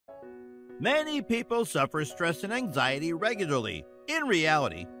Many people suffer stress and anxiety regularly. In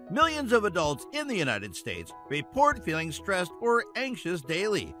reality, millions of adults in the United States report feeling stressed or anxious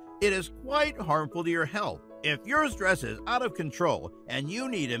daily. It is quite harmful to your health. If your stress is out of control and you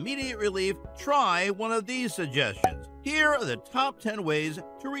need immediate relief, try one of these suggestions. Here are the top 10 ways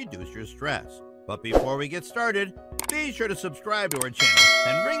to reduce your stress. But before we get started, be sure to subscribe to our channel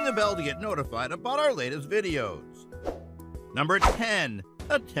and ring the bell to get notified about our latest videos. Number 10.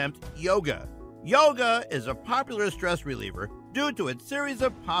 Attempt yoga. Yoga is a popular stress reliever due to its series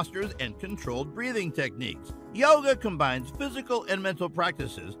of postures and controlled breathing techniques. Yoga combines physical and mental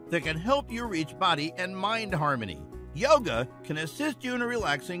practices that can help you reach body and mind harmony. Yoga can assist you in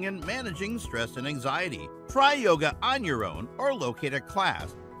relaxing and managing stress and anxiety. Try yoga on your own or locate a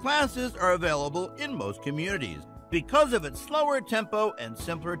class. Classes are available in most communities. Because of its slower tempo and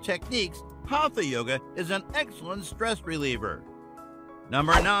simpler techniques, Hatha yoga is an excellent stress reliever.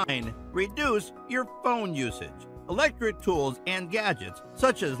 Number 9. Reduce your phone usage. Electric tools and gadgets,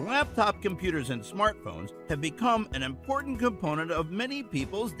 such as laptop computers and smartphones, have become an important component of many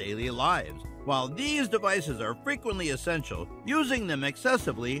people's daily lives. While these devices are frequently essential, using them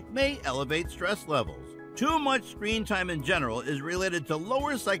excessively may elevate stress levels. Too much screen time in general is related to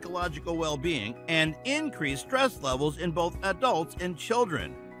lower psychological well-being and increased stress levels in both adults and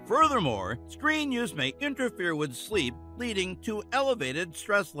children. Furthermore, screen use may interfere with sleep, leading to elevated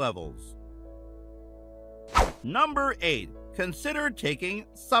stress levels. Number 8. Consider taking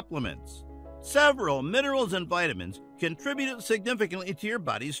supplements. Several minerals and vitamins contribute significantly to your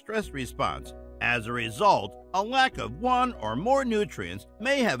body's stress response. As a result, a lack of one or more nutrients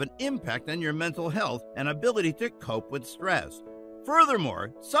may have an impact on your mental health and ability to cope with stress.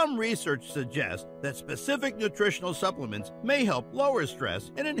 Furthermore, some research suggests that specific nutritional supplements may help lower stress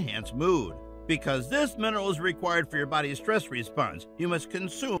and enhance mood. Because this mineral is required for your body's stress response, you must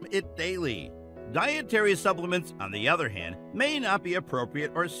consume it daily. Dietary supplements, on the other hand, may not be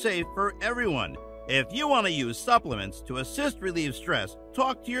appropriate or safe for everyone. If you want to use supplements to assist relieve stress,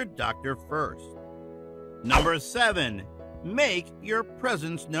 talk to your doctor first. Number 7. Make your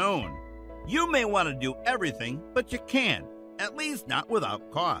presence known. You may want to do everything, but you can't, at least not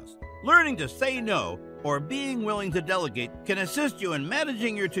without cost. Learning to say no or being willing to delegate can assist you in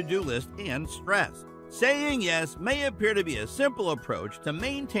managing your to-do list and stress. Saying yes may appear to be a simple approach to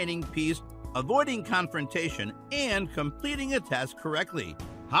maintaining peace, avoiding confrontation, and completing a task correctly.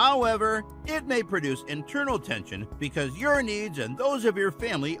 However, it may produce internal tension because your needs and those of your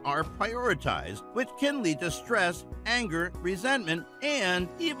family are prioritized, which can lead to stress, anger, resentment, and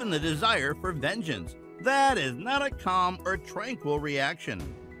even the desire for vengeance. That is not a calm or tranquil reaction.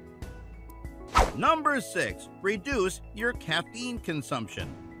 Number 6. Reduce your caffeine consumption.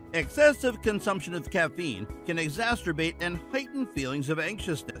 Excessive consumption of caffeine can exacerbate and heighten feelings of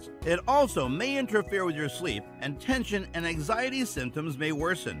anxiousness. It also may interfere with your sleep, and tension and anxiety symptoms may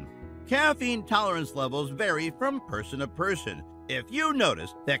worsen. Caffeine tolerance levels vary from person to person. If you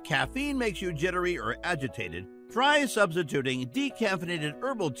notice that caffeine makes you jittery or agitated, try substituting decaffeinated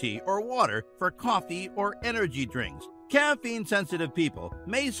herbal tea or water for coffee or energy drinks. Caffeine-sensitive people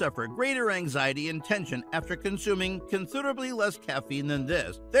may suffer greater anxiety and tension after consuming considerably less caffeine than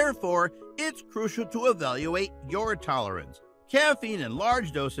this. Therefore, it's crucial to evaluate your tolerance. Caffeine in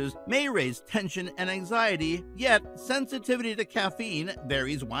large doses may raise tension and anxiety, yet sensitivity to caffeine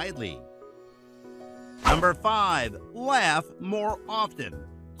varies widely. Number 5. Laugh more often.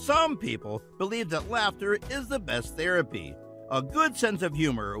 Some people believe that laughter is the best therapy. A good sense of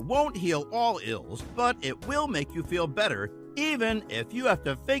humor won't heal all ills, but it will make you feel better, even if you have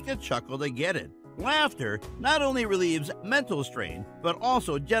to fake a chuckle to get it. Laughter not only relieves mental strain, but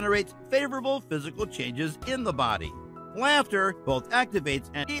also generates favorable physical changes in the body. Laughter both activates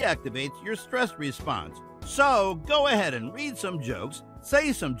and deactivates your stress response. So go ahead and read some jokes,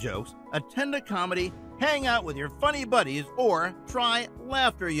 say some jokes, attend a comedy, hang out with your funny buddies, or try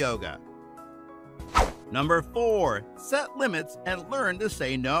laughter yoga. Number 4. Set limits and learn to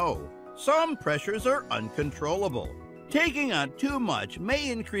say no. Some pressures are uncontrollable. Taking on too much may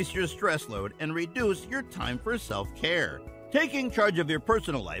increase your stress load and reduce your time for self-care. Taking charge of your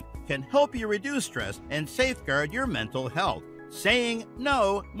personal life can help you reduce stress and safeguard your mental health. Saying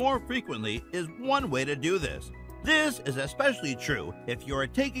no more frequently is one way to do this. This is especially true if you are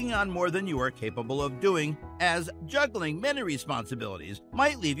taking on more than you are capable of doing, as juggling many responsibilities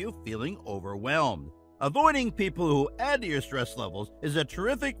might leave you feeling overwhelmed. Avoiding people who add to your stress levels is a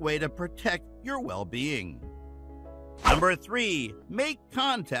terrific way to protect your well-being. Number 3. Make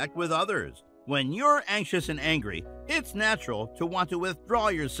contact with others. When you're anxious and angry, it's natural to want to withdraw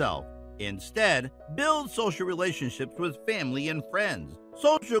yourself. Instead, build social relationships with family and friends.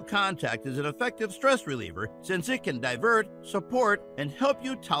 Social contact is an effective stress reliever since it can divert, support, and help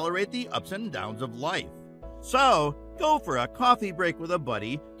you tolerate the ups and downs of life. So, go for a coffee break with a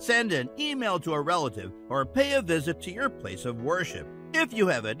buddy, send an email to a relative, or pay a visit to your place of worship. If you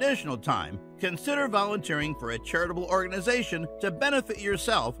have additional time, consider volunteering for a charitable organization to benefit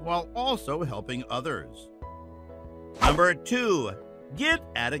yourself while also helping others. Number 2. Get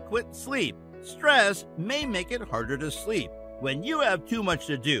adequate sleep. Stress may make it harder to sleep. When you have too much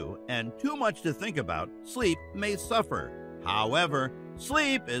to do and too much to think about, sleep may suffer. However,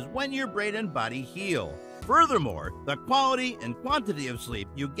 sleep is when your brain and body heal. Furthermore, the quality and quantity of sleep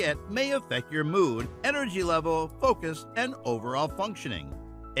you get may affect your mood, energy level, focus, and overall functioning.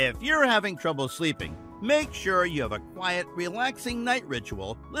 If you're having trouble sleeping, make sure you have a quiet, relaxing night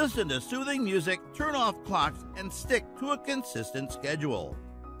ritual, listen to soothing music, turn off clocks, and stick to a consistent schedule.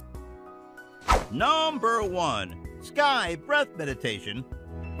 Number 1. Sky Breath Meditation.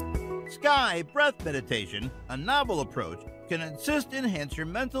 Sky Breath Meditation, a novel approach, can assist enhance your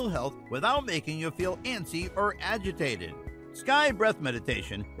mental health without making you feel antsy or agitated. Sky Breath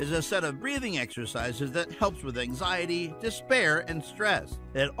Meditation is a set of breathing exercises that helps with anxiety, despair, and stress.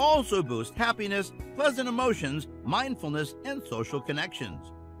 It also boosts happiness, pleasant emotions, mindfulness, and social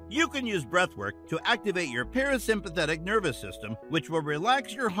connections. You can use breathwork to activate your parasympathetic nervous system, which will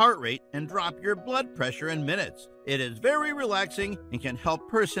relax your heart rate and drop your blood pressure in minutes. It is very relaxing and can help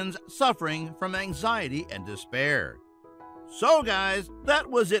persons suffering from anxiety and despair. So guys, that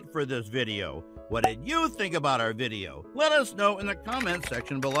was it for this video. What did you think about our video? Let us know in the comments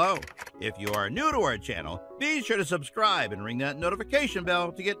section below. If you are new to our channel, be sure to subscribe and ring that notification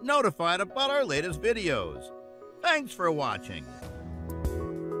bell to get notified about our latest videos. Thanks for watching.